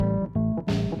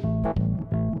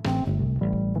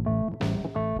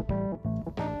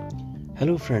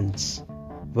Hello, friends.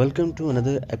 Welcome to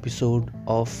another episode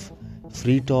of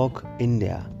Free Talk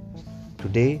India.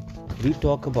 Today, we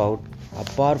talk about a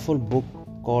powerful book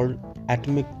called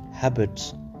Atomic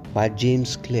Habits by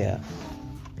James Clear.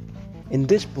 In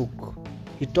this book,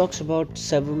 he talks about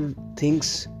several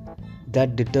things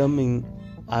that determine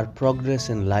our progress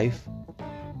in life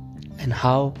and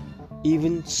how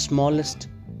even smallest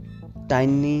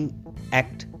tiny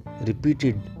act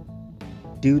repeated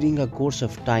during a course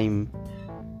of time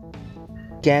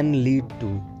can lead to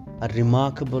a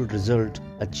remarkable result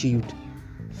achieved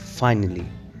finally.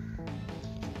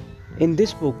 In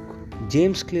this book,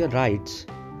 James Clear writes,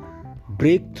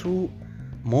 breakthrough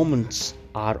moments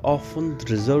are often the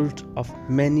result of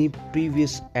many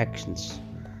previous actions,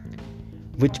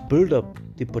 which build up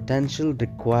the potential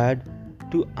required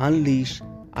to unleash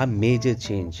a major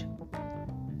change.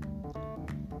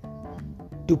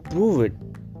 To prove it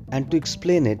and to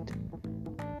explain it,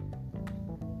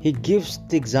 he gives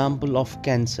the example of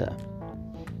cancer.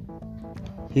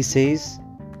 He says,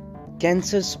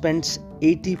 cancer spends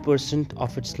 80%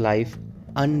 of its life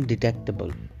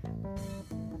undetectable,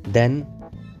 then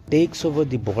takes over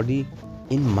the body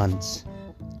in months.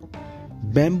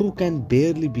 Bamboo can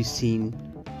barely be seen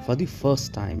for the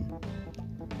first time,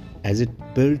 as it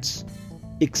builds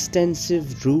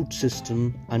extensive root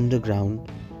system underground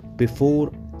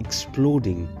before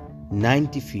exploding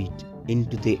 90 feet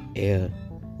into the air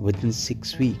within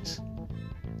 6 weeks.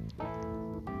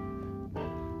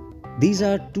 These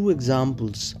are two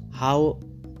examples how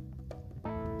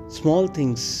small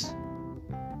things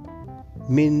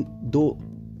may, though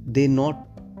they not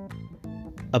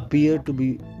appear to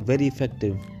be very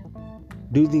effective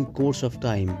during the course of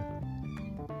time,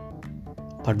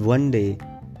 but one day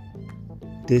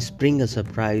they spring a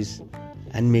surprise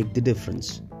and make the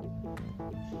difference.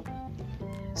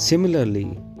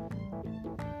 Similarly,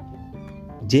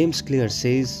 James Clear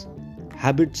says,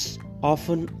 habits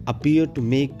often appear to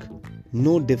make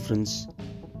no difference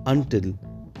until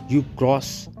you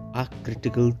cross a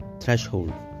critical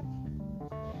threshold.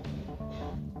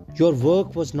 Your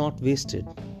work was not wasted.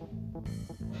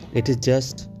 It is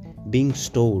just being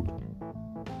stored.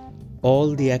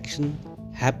 All the action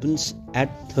happens at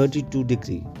 32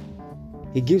 degrees.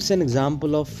 He gives an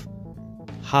example of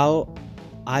how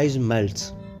ice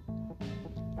melts.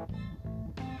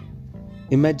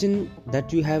 Imagine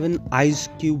that you have an ice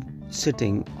cube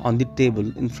sitting on the table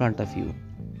in front of you.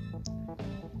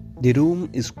 The room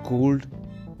is cold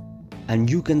and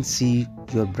you can see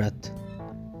your breath.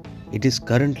 It is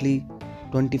currently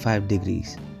 25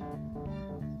 degrees.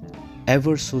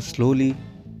 Ever so slowly,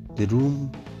 the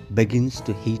room begins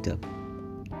to heat up.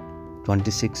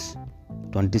 26,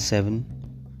 27,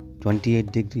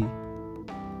 28 degrees.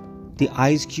 The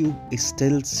ice cube is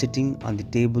still sitting on the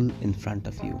table in front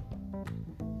of you.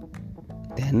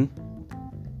 Then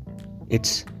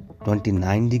it's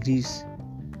 29 degrees,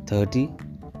 30,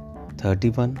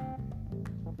 31.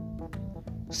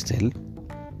 Still,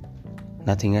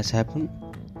 nothing has happened.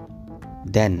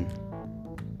 Then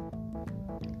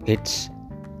it's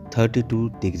 32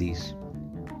 degrees.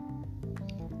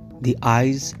 The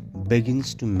ice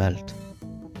begins to melt.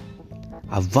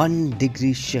 A 1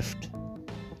 degree shift,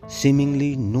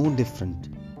 seemingly no different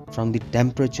from the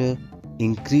temperature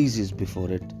increases before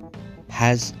it,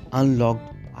 has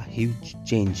unlocked a huge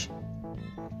change.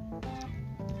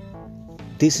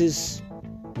 This is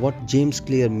what James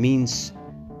Clear means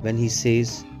when he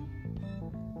says,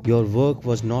 your work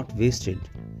was not wasted,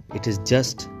 it is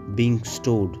just being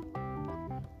stored.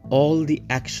 All the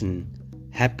action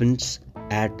happens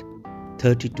at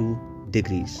 32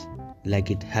 degrees,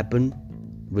 like it happened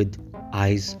with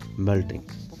ice melting.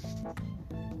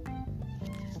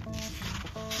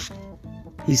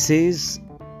 He says,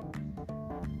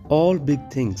 all big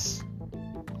things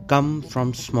come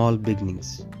from small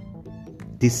beginnings.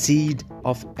 The seed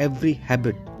of every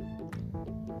habit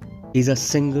is a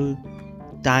single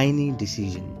tiny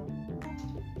decision.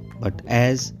 But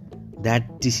as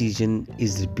that decision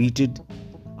is repeated,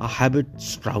 a habit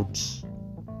sprouts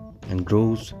and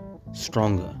grows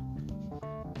stronger.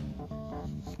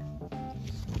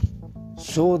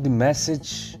 So the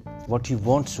message, what he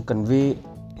wants to convey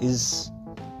is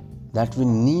that we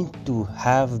need to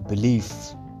have belief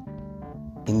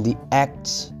in the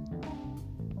acts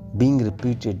being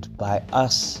repeated by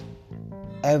us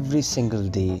every single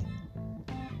day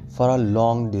for a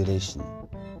long duration.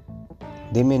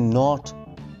 They may not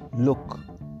look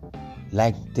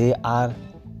like they are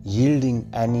yielding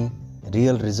any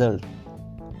real result,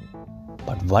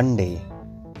 but one day,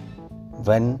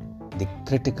 when the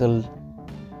critical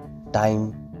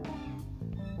time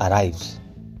arrives,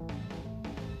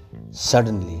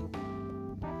 suddenly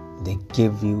they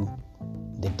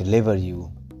deliver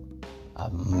you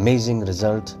amazing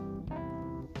result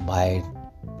by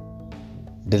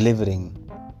delivering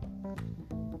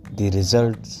the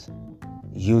results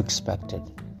you expected.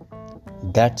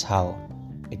 That's how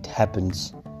it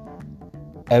happens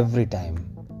every time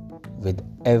with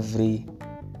every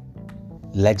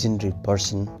legendary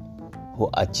person who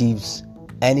achieves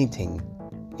anything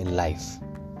in life.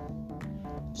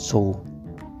 So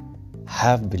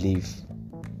have belief,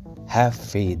 have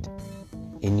faith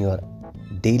in your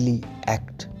daily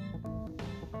act,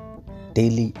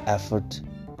 daily effort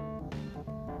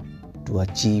to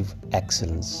achieve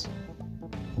excellence.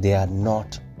 They are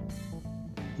not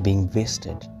being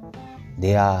wasted.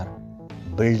 They are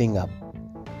building up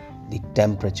the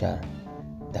temperature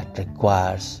that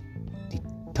requires the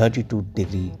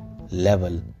 32-degree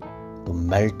level to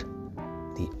melt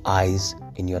the ice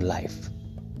in your life.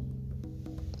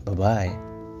 Bye-bye.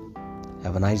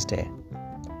 Have a nice day.